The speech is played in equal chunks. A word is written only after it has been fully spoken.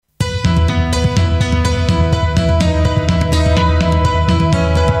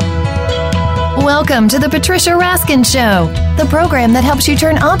Welcome to the Patricia Raskin Show, the program that helps you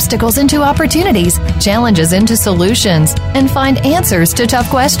turn obstacles into opportunities, challenges into solutions, and find answers to tough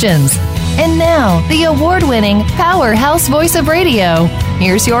questions. And now, the award-winning powerhouse voice of radio.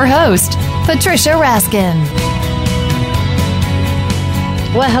 Here's your host, Patricia Raskin.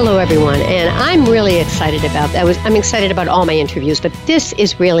 Well, hello, everyone, and I'm really excited about that. I'm excited about all my interviews, but this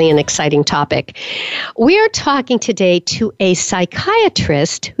is really an exciting topic. We are talking today to a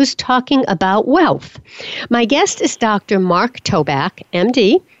psychiatrist who's talking about wealth. My guest is Dr. Mark Tobak,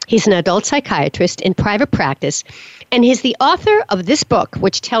 MD. He's an adult psychiatrist in private practice, and he's the author of this book,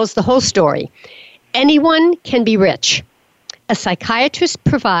 which tells the whole story. Anyone Can Be Rich. A psychiatrist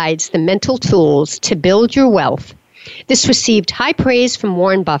provides the mental tools to build your wealth. This received high praise from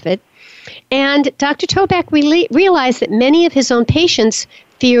Warren Buffett, and Dr. Tobak realized that many of his own patients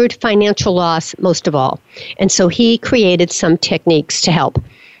feared financial loss most of all, and so he created some techniques to help.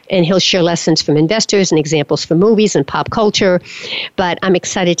 And he'll share lessons from investors and examples from movies and pop culture, but I'm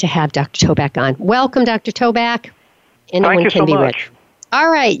excited to have Dr. Tobak on. Welcome, Dr. Tobak. Anyone can be rich.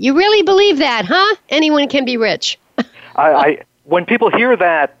 All right, you really believe that, huh? Anyone can be rich. When people hear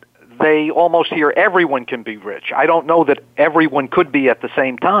that, they almost hear everyone can be rich. I don't know that everyone could be at the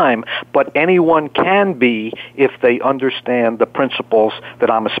same time, but anyone can be if they understand the principles that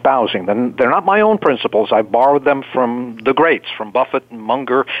I'm espousing. They're not my own principles. I borrowed them from the greats, from Buffett and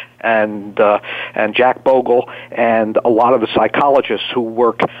Munger and Jack Bogle and a lot of the psychologists who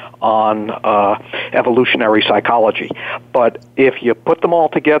work on evolutionary psychology. But if you put them all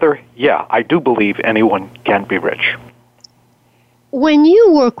together, yeah, I do believe anyone can be rich. When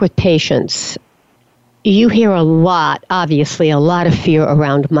you work with patients, you hear obviously a lot of fear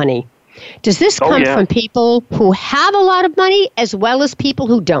around money. Does this come from people who have a lot of money as well as people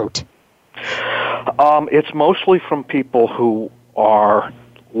who don't? It's mostly from people who are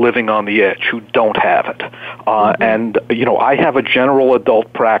living on the edge, who don't have it. And, I have a general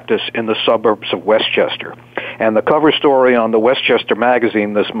adult practice in the suburbs of Westchester. And the cover story on the Westchester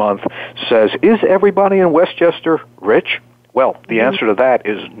magazine this month says, "Is everybody in Westchester rich?" Well, the answer to that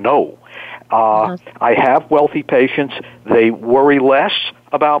is no. I have wealthy patients. They worry less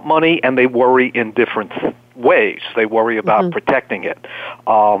about money, and they worry in different ways. They worry about protecting it,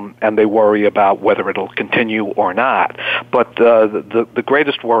 and they worry about whether it'll continue or not. But the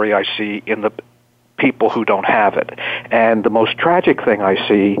greatest worry I see in the people who don't have it. And the most tragic thing I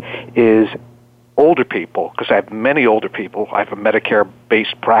see is older people, because I have many older people. I have a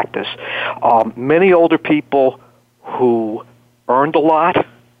Medicare-based practice. Many older people who earned a lot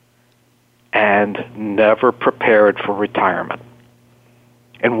and never prepared for retirement.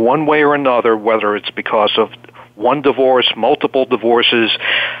 In one way or another, whether it's because of one divorce, multiple divorces,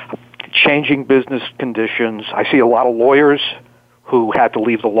 changing business conditions. I see a lot of lawyers who had to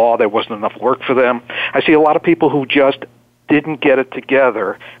leave the law. There wasn't enough work for them. I see a lot of people who just didn't get it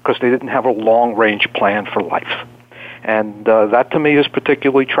together because they didn't have a long-range plan for life. And that, to me, is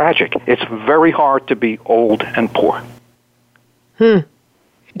particularly tragic. It's very hard to be old and poor.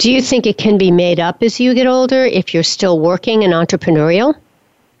 Do you think it can be made up as you get older if you're still working and entrepreneurial?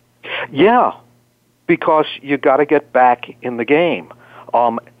 Yeah, because you got to get back in the game.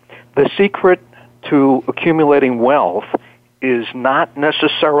 The secret to accumulating wealth is not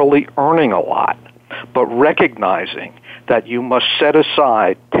necessarily earning a lot, but recognizing that you must set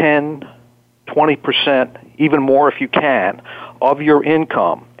aside 10, 20%, even more if you can, of your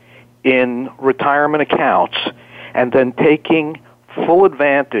income in retirement accounts, and then taking full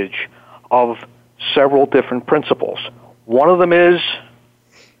advantage of several different principles. One of them is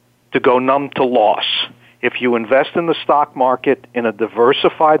to go numb to loss. If you invest in the stock market in a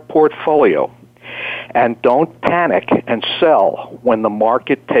diversified portfolio and don't panic and sell when the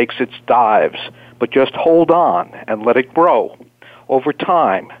market takes its dives, but just hold on and let it grow over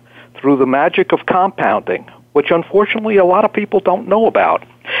time through the magic of compounding, which unfortunately a lot of people don't know about.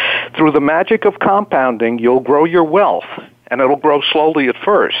 Through the magic of compounding, you'll grow your wealth, and it'll grow slowly at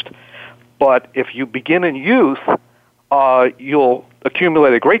first. But if you begin in youth, you'll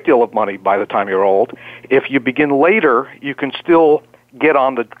accumulate a great deal of money by the time you're old. If you begin later, you can still get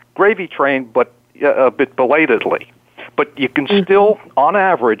on the gravy train, but a bit belatedly. But you can still, on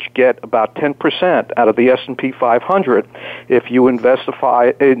average, get about 10% out of the S&P 500 if you invest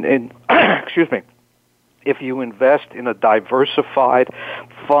if you invest in a diversified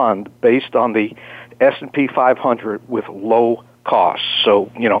fund based on the S&P 500 with low costs. So,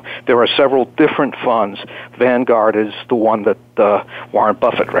 there are several different funds. Vanguard is the one that Warren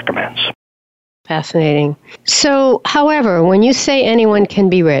Buffett recommends. Fascinating. So, however, when you say anyone can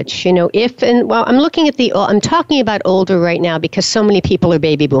be rich, I'm talking about older right now because so many people are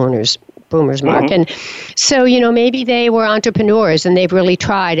baby boomers. boomers, Mark. Mm-hmm. And so, maybe they were entrepreneurs and they've really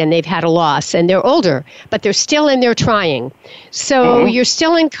tried and they've had a loss and they're older, but they're still in there trying. So you're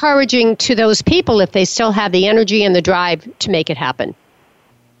still encouraging to those people if they still have the energy and the drive to make it happen.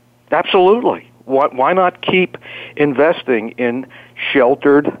 Absolutely. Why not keep investing in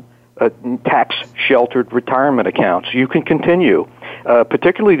sheltered, tax-sheltered retirement accounts? You can continue,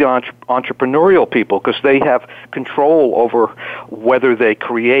 particularly the entrepreneurial people, because they have control over whether they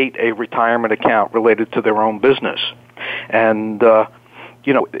create a retirement account related to their own business. And,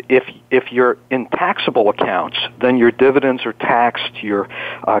 if you're in taxable accounts, then your dividends are taxed, your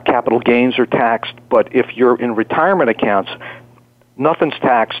capital gains are taxed. But if you're in retirement accounts, nothing's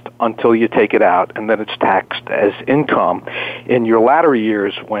taxed until you take it out, and then it's taxed as income in your latter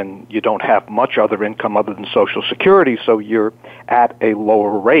years when you don't have much other income other than Social Security, so you're at a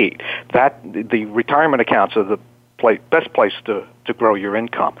lower rate. The retirement accounts are the best place to grow your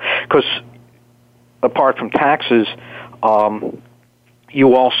income, because apart from taxes,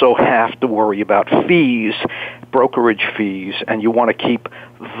 you also have to worry about fees, brokerage fees, and you want to keep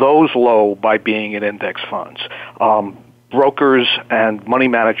those low by being in index funds. Brokers and money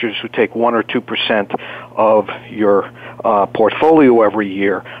managers who take 1 or 2% of your portfolio every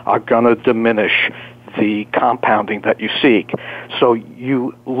year are going to diminish the compounding that you seek. So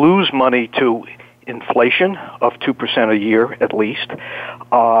you lose money to inflation of 2% a year at least.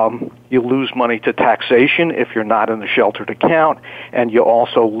 You lose money to taxation if you're not in a sheltered account, and you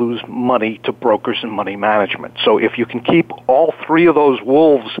also lose money to brokers and money management. So if you can keep all three of those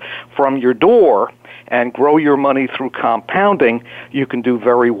wolves from your door and grow your money through compounding, you can do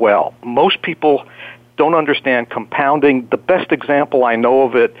very well. Most people don't understand compounding. The best example I know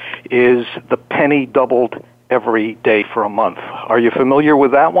of it is the penny doubled every day for a month. Are you familiar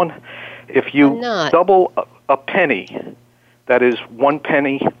with that one? If you double a penny, that is 1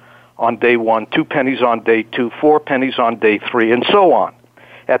 penny on day 1, 2 pennies on day 2, 4 pennies on day 3, and so on.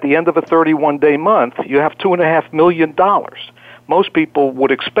 At the end of a 31-day month, you have $2.5 million. Most people would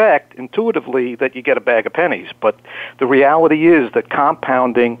expect intuitively that you get a bag of pennies, but the reality is that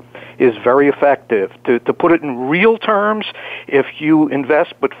compounding is very effective. To put it in real terms, if you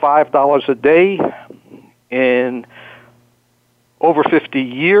invest but $5 a day in over 50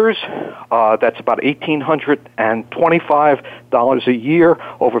 years, that's about $1,825 a year.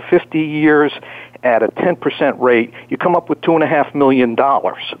 Over 50 years at a 10% rate, you come up with $2.5 million.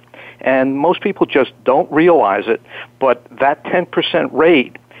 And most people just don't realize it, but that 10%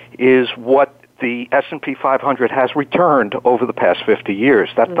 rate is what the S&P 500 has returned over the past 50 years.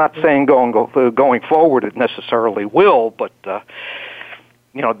 That's not saying going forward it necessarily will, but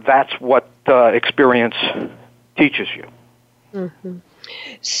that's what experience teaches you. Mm-hmm.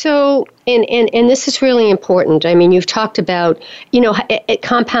 So, and this is really important. I mean, you've talked about,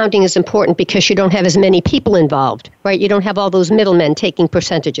 compounding is important because you don't have as many people involved, right? You don't have all those middlemen taking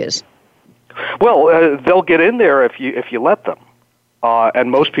percentages. Well, they'll get in there if you let them,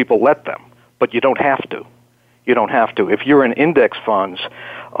 and most people let them, but you don't have to. You don't have to. If you're in index funds,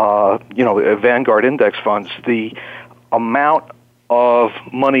 Vanguard index funds, the amount of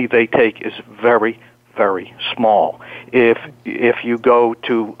money they take is very, very small. If you go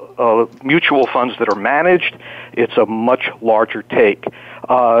to mutual funds that are managed, it's a much larger take.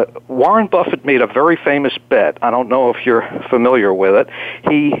 Warren Buffett made a very famous bet. I don't know if you're familiar with it.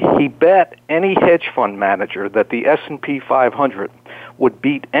 He bet any hedge fund manager that the S&P 500 would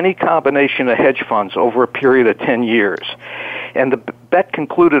beat any combination of hedge funds over a period of 10 years. And the bet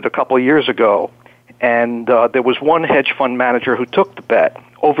concluded a couple of years ago, and there was one hedge fund manager who took the bet.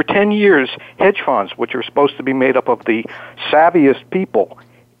 Over 10 years, hedge funds, which are supposed to be made up of the savviest people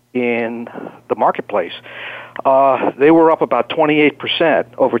in the marketplace, they were up about 28%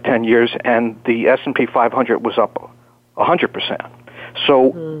 over 10 years, and the S&P 500 was up 100%.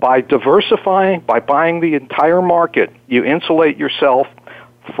 So by diversifying, by buying the entire market, you insulate yourself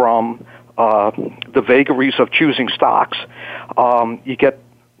from the vagaries of choosing stocks. You get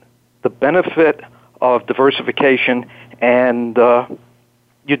the benefit of diversification, and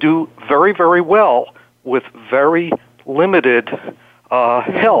you do very, very well with very limited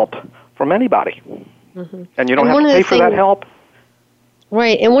help from anybody. Mm-hmm. And you don't have to pay for that help.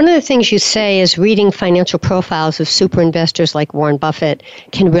 Right. And one of the things you say is reading financial profiles of super investors like Warren Buffett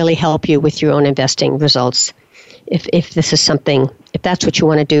can really help you with your own investing results. If this is something, if that's what you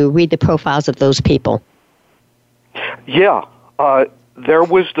want to do, read the profiles of those people. Yeah. Their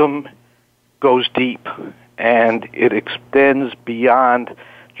wisdom goes deep, and it extends beyond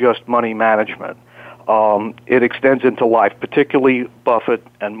just money management. It extends into life, particularly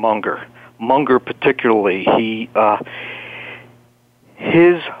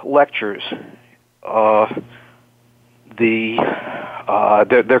his lectures,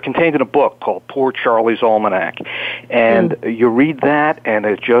 they're contained in a book called Poor Charlie's Almanac, and you read that, and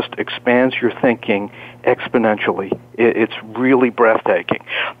it just expands your thinking exponentially. It's really breathtaking.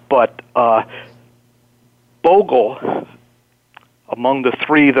 But Bogle, among the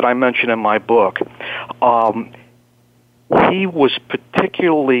three that I mention in my book, he was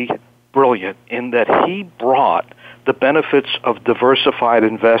particularly brilliant in that he brought the benefits of diversified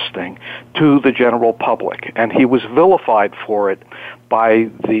investing to the general public, and he was vilified for it by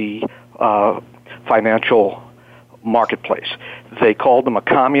the financial marketplace. They called him a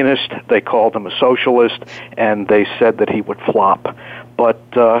communist, they called him a socialist, and they said that he would flop. But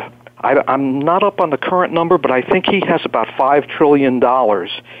I'm not up on the current number, but I think he has about $5 trillion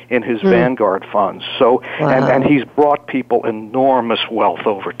in his Vanguard funds. So, and he's brought people enormous wealth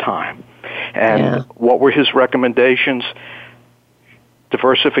over time. And what were his recommendations?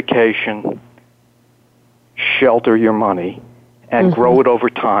 Diversification, shelter your money, and grow it over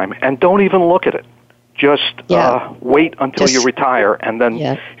time. And don't even look at it. Just wait until you retire, and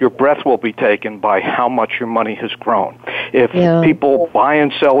then your breath will be taken by how much your money has grown. If people buy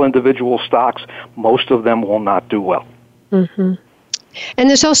and sell individual stocks, most of them will not do well. And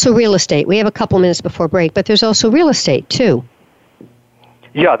there's also real estate. We have a couple minutes before break, but there's also real estate, too.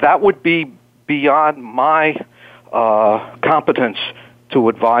 Yeah, that would be beyond my competence to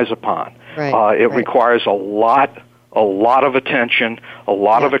advise upon. It requires a lot of attention, a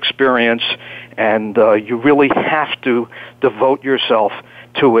lot of experience, and you really have to devote yourself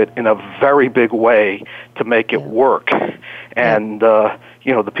to it in a very big way to make it work. And the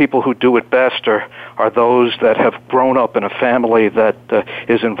people who do it best are those that have grown up in a family that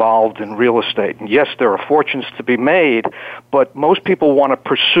is involved in real estate. And yes, there are fortunes to be made, but most people want to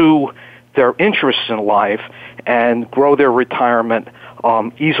pursue their interests in life and grow their retirement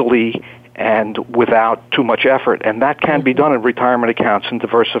easily and without too much effort. And that can be done in retirement accounts and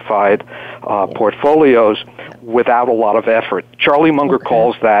diversified portfolios without a lot of effort. Charlie Munger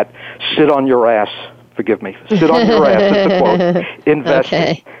calls that sit on your ass. Forgive me. Sit on your ass is the quote.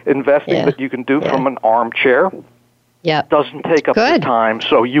 Investing. Investing that you can do from an armchair. Doesn't take up the time,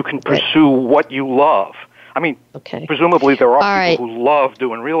 so you can pursue what you love. I mean, presumably there are people who love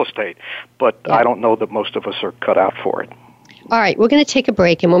doing real estate, but I don't know that most of us are cut out for it. All right, we're going to take a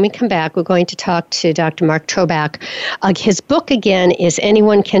break, and when we come back, we're going to talk to Dr. Mark Tobak. His book, again, is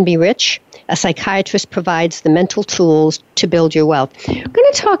Anyone Can Be Rich. A psychiatrist provides the mental tools to build your wealth. We're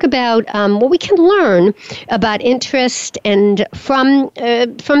going to talk about what we can learn about interest and from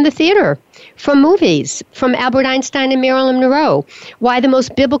the theater, from movies, from Albert Einstein and Marilyn Monroe, why the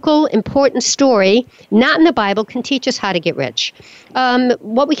most biblical, important story, not in the Bible, can teach us how to get rich.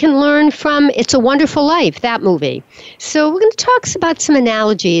 What we can learn from It's a Wonderful Life, that movie. So we're going to talk about some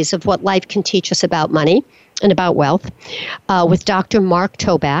analogies of what life can teach us about money and about wealth with Dr. Mark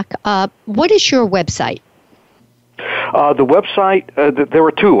Tobak. What is your website? The website, there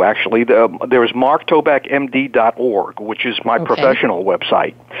are two, actually. There is marktobakmd.org, which is my professional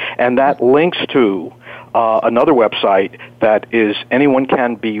website, and that links to another website that is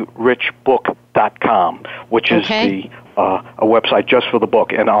anyonecanberichbook.com, which is a website just for the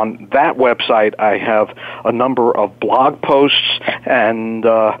book. And on that website, I have a number of blog posts, and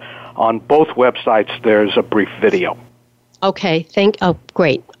on both websites, there's a brief video. Okay,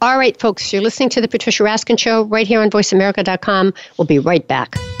 great. All right, folks, you're listening to The Patricia Raskin Show right here on VoiceAmerica.com. We'll be right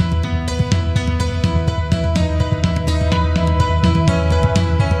back.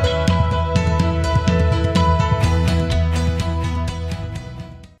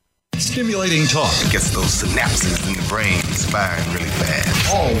 Stimulating talk. It gets those synapses in the brain firing really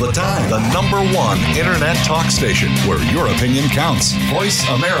fast. All the time. The #1 Internet talk station where your opinion counts.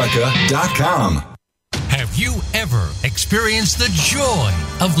 VoiceAmerica.com. Have you ever experienced the joy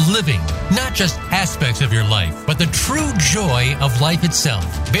of living? Not just aspects of your life, but the true joy of life itself.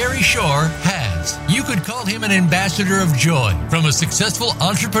 Barry Shore has. You could call him an ambassador of joy. From a successful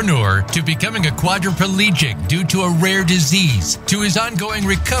entrepreneur to becoming a quadriplegic due to a rare disease, to his ongoing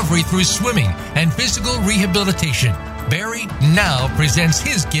recovery through swimming and physical rehabilitation, Barry now presents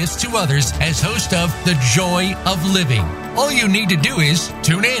his gifts to others as host of The Joy of Living. All you need to do is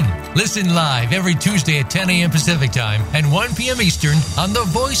tune in. Listen live every Tuesday at 10 a.m. Pacific Time and 1 p.m. Eastern on the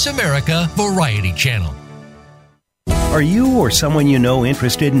Voice America Variety Channel. Are you or someone you know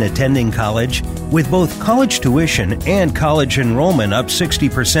interested in attending college? With both college tuition and college enrollment up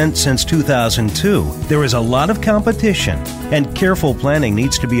 60% since 2002, there is a lot of competition, and careful planning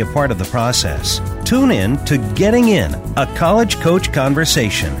needs to be a part of the process. Tune in to Getting In, a college coach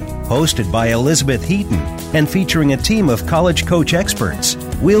conversation. Hosted by Elizabeth Heaton and featuring a team of college coach experts,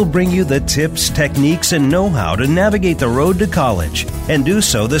 we'll bring you the tips, techniques, and know-how to navigate the road to college and do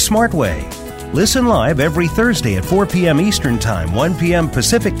so the smart way. Listen live every Thursday at 4 p.m. Eastern Time, 1 p.m.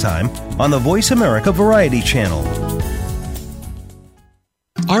 Pacific Time on the Voice America Variety Channel.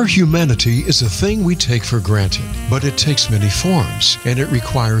 Our humanity is a thing we take for granted, but it takes many forms, and it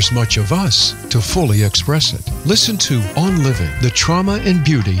requires much of us to fully express it. Listen to On Living, the Trauma and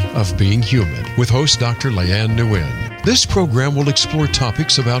Beauty of Being Human, with host Dr. Leanne Nguyen. This program will explore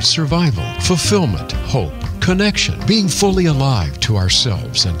topics about survival, fulfillment, hope, connection, being fully alive to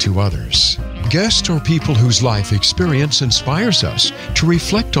ourselves and to others. Guests are people whose life experience inspires us to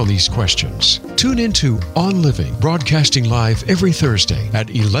reflect on these questions. Tune into On Living, broadcasting live every Thursday at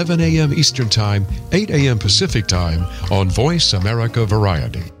 11 a.m. Eastern Time, 8 a.m. Pacific Time on Voice America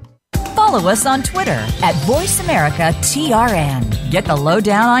Variety. Follow us on Twitter at VoiceAmericaTRN. Get the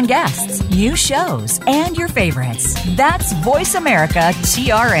lowdown on guests, new shows, and your favorites. That's Voice America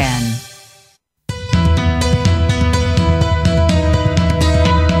TRN.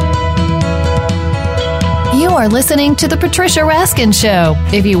 You are listening to The Patricia Raskin Show.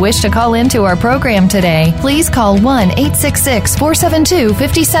 If you wish to call into our program today, please call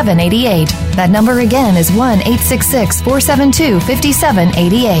 1-866-472-5788. That number again is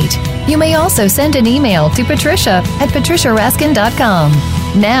 1-866-472-5788. You may also send an email to patricia@patriciaraskin.com.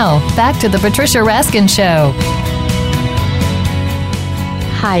 Now, back to The Patricia Raskin Show.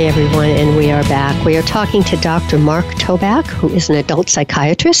 Hi, everyone, and we are back. We are talking to Dr. Mark Tobak, who is an adult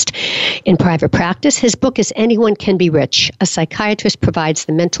psychiatrist in private practice. His book is Anyone Can Be Rich. A psychiatrist provides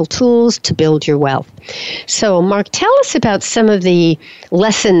the mental tools to build your wealth. So, Mark, tell us about some of the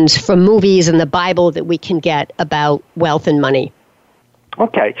lessons from movies and the Bible that we can get about wealth and money.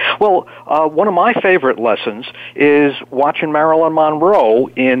 Okay. Well, one of my favorite lessons is watching Marilyn Monroe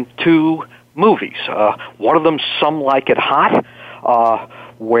in two movies. One of them, Some Like It Hot,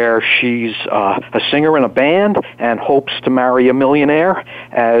 where she's a singer in a band and hopes to marry a millionaire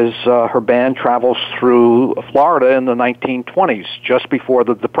as her band travels through Florida in the 1920s, just before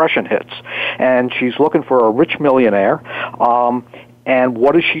the Depression hits. And she's looking for a rich millionaire. And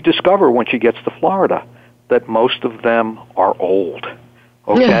what does she discover when she gets to Florida? That most of them are old.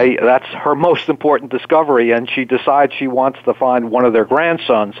 Okay, that's her most important discovery, and she decides she wants to find one of their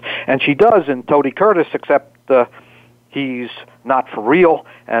grandsons. And she does in Toady Curtis, except he's not for real,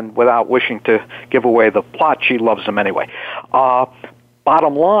 and without wishing to give away the plot, she loves him anyway.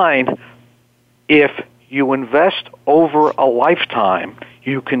 Bottom line, if you invest over a lifetime,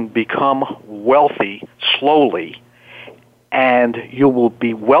 you can become wealthy slowly, and you will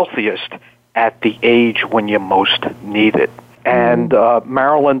be wealthiest at the age when you most need it. And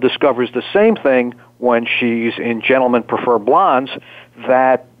Marilyn discovers the same thing when she's in Gentlemen Prefer Blondes,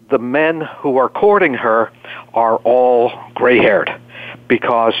 that the men who are courting her are all gray-haired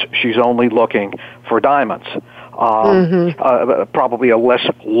because she's only looking for diamonds. Probably a less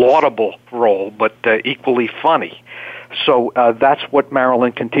laudable role, but equally funny. So that's what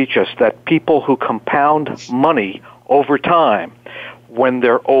Marilyn can teach us, that people who compound money over time, when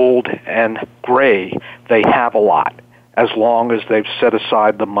they're old and gray, they have a lot, as long as they've set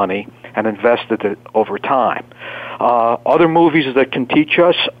aside the money and invested it over time. Other movies that can teach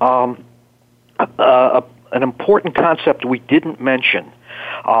us, an important concept we didn't mention,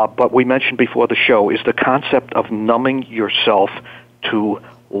 but we mentioned before the show, is the concept of numbing yourself to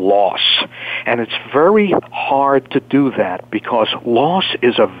loss. And it's very hard to do that because loss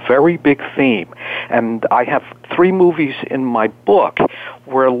is a very big theme. And I have 3 movies in my book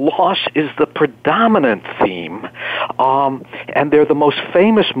where loss is the predominant theme, and they're the most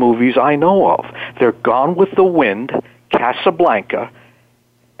famous movies I know of. They're Gone with the Wind, Casablanca,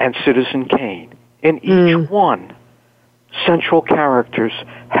 and Citizen Kane. In each one, central characters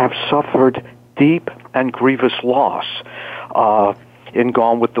have suffered deep and grievous loss. In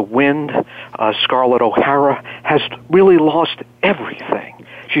Gone with the Wind, Scarlett O'Hara has really lost everything.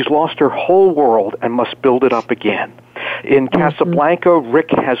 She's lost her whole world and must build it up again. In Casablanca,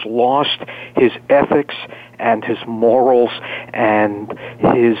 Rick has lost his ethics and his morals and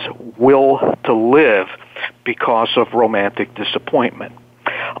his will to live because of romantic disappointment.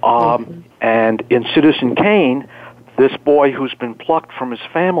 And in Citizen Kane, this boy who's been plucked from his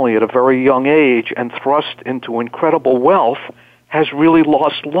family at a very young age and thrust into incredible wealth has really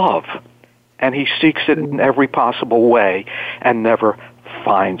lost love, and he seeks it in every possible way and never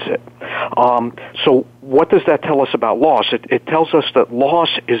finds it. So what does that tell us about loss? It tells us that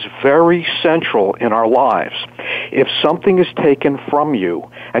loss is very central in our lives. If something is taken from you,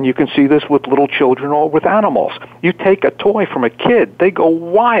 and you can see this with little children or with animals, you take a toy from a kid, they go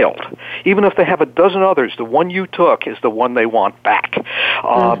wild. Even if they have a dozen others, the one you took is the one they want back.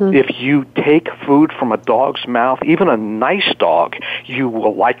 If you take food from a dog's mouth, even a nice dog, you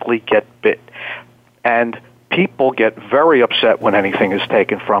will likely get bit. And people get very upset when anything is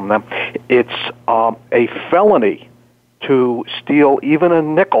taken from them. It's a felony to steal even a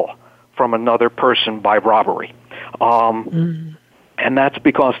nickel from another person by robbery. And that's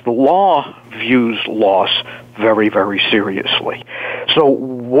because the law views loss very, very seriously. So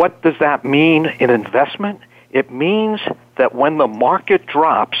what does that mean in investment? It means that when the market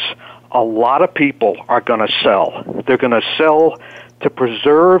drops, a lot of people are going to sell. They're going to sell to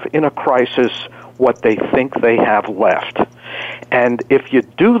preserve in a crisis what they think they have left. And if you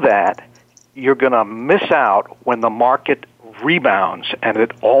do that, you're going to miss out when the market rebounds, and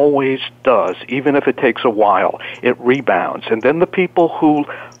it always does. Even if it takes a while, it rebounds. And then the people who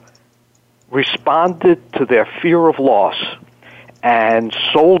responded to their fear of loss and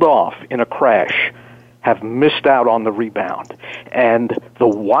sold off in a crash have missed out on the rebound. And the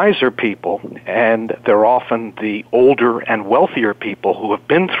wiser people, and they're often the older and wealthier people who have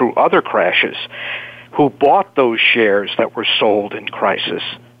been through other crashes, who bought those shares that were sold in crisis,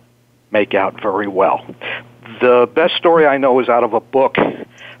 make out very well. The best story I know is out of a book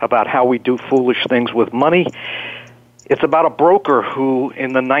about how we do foolish things with money. It's about a broker who,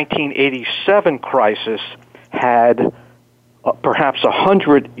 in the 1987 crisis, had perhaps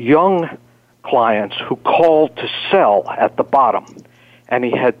 100 young clients who called to sell at the bottom, and he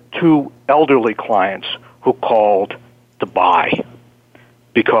had 2 elderly clients who called to buy,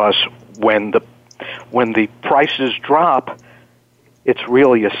 because when the prices drop, it's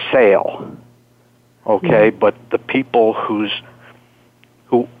really a sale. Okay, but the people who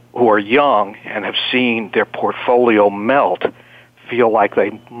are young and have seen their portfolio melt feel like they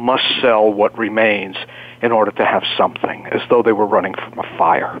must sell what remains in order to have something, as though they were running from a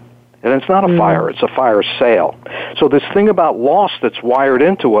fire. And it's not a fire, it's a fire sale. So this thing about loss that's wired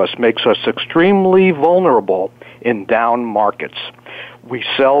into us makes us extremely vulnerable in down markets. We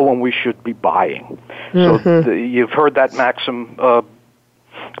sell when we should be buying. So you've heard that maxim,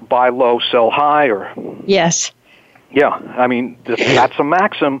 buy low, sell high, or... Yes. Yeah, I mean, that's a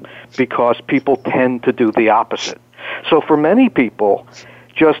maxim because people tend to do the opposite. So for many people,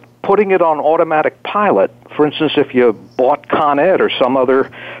 just putting it on automatic pilot, for instance, if you bought Con Ed or some other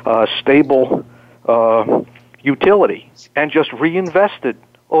stable utility and just reinvested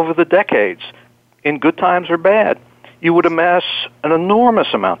over the decades, in good times or bad, you would amass an enormous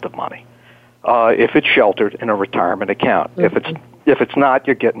amount of money if it's sheltered in a retirement account. If it's not,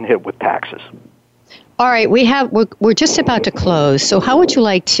 you're getting hit with taxes. All right, we're just about to close. So what would you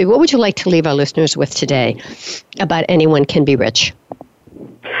like to leave our listeners with today about Anyone Can Be Rich?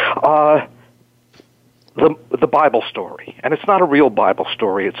 The Bible story, and it's not a real Bible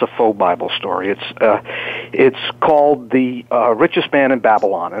story; it's a faux Bible story. It's called The Richest Man in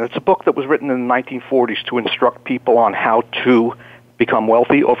Babylon, and it's a book that was written in the 1940s to instruct people on how to become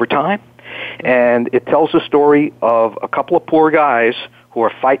wealthy over time. And it tells the story of a couple of poor guys who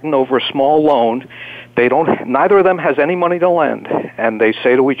are fighting over a small loan. Neither of them has any money to lend, and they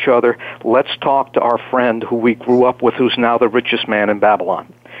say to each other, "Let's talk to our friend who we grew up with, who's now the richest man in Babylon."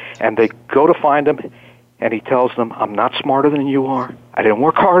 And they go to find him, and he tells them, "I'm not smarter than you are. I didn't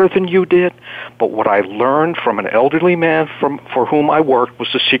work harder than you did, but what I learned from an elderly man for whom I worked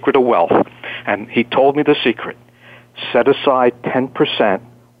was the secret of wealth." And he told me the secret. Set aside 10%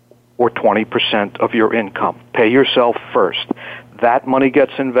 or 20% of your income. Pay yourself first. That money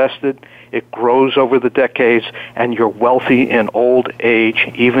gets invested, it grows over the decades, and you're wealthy in old age,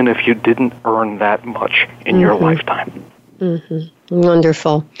 even if you didn't earn that much in your lifetime.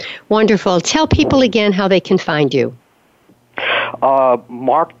 Wonderful. Wonderful. Tell people again how they can find you.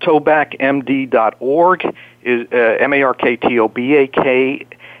 MarkTobakMD.org is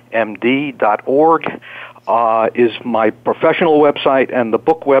MarkTobakMD.org. Is my professional website, and the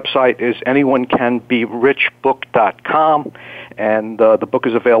book website is anyonecanberichbook.com, and the book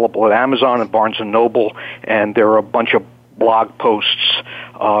is available at Amazon and Barnes & Noble, and there are a bunch of blog posts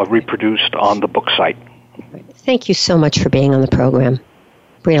reproduced on the book site. Thank you so much for being on the program.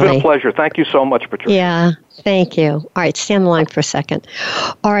 Really. It's been a pleasure. Thank you so much, Patricia. Yeah, thank you. All right, stay on the line for a second.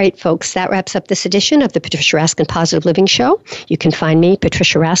 All right, folks, that wraps up this edition of the Patricia Raskin Positive Living Show. You can find me,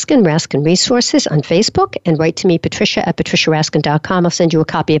 Patricia Raskin, Raskin Resources, on Facebook, and write to me, patricia@patriciaraskin.com. I'll send you a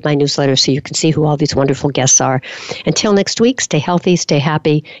copy of my newsletter so you can see who all these wonderful guests are. Until next week, stay healthy, stay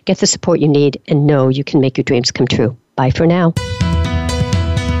happy, get the support you need, and know you can make your dreams come true. Bye for now.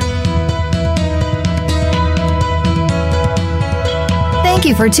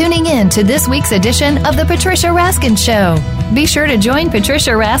 Thank you for tuning in to this week's edition of The Patricia Raskin Show. Be sure to join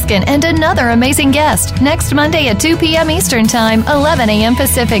Patricia Raskin and another amazing guest next Monday at 2 p.m. Eastern Time, 11 a.m.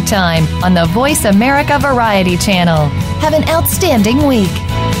 Pacific Time on the Voice America Variety Channel. Have an outstanding week.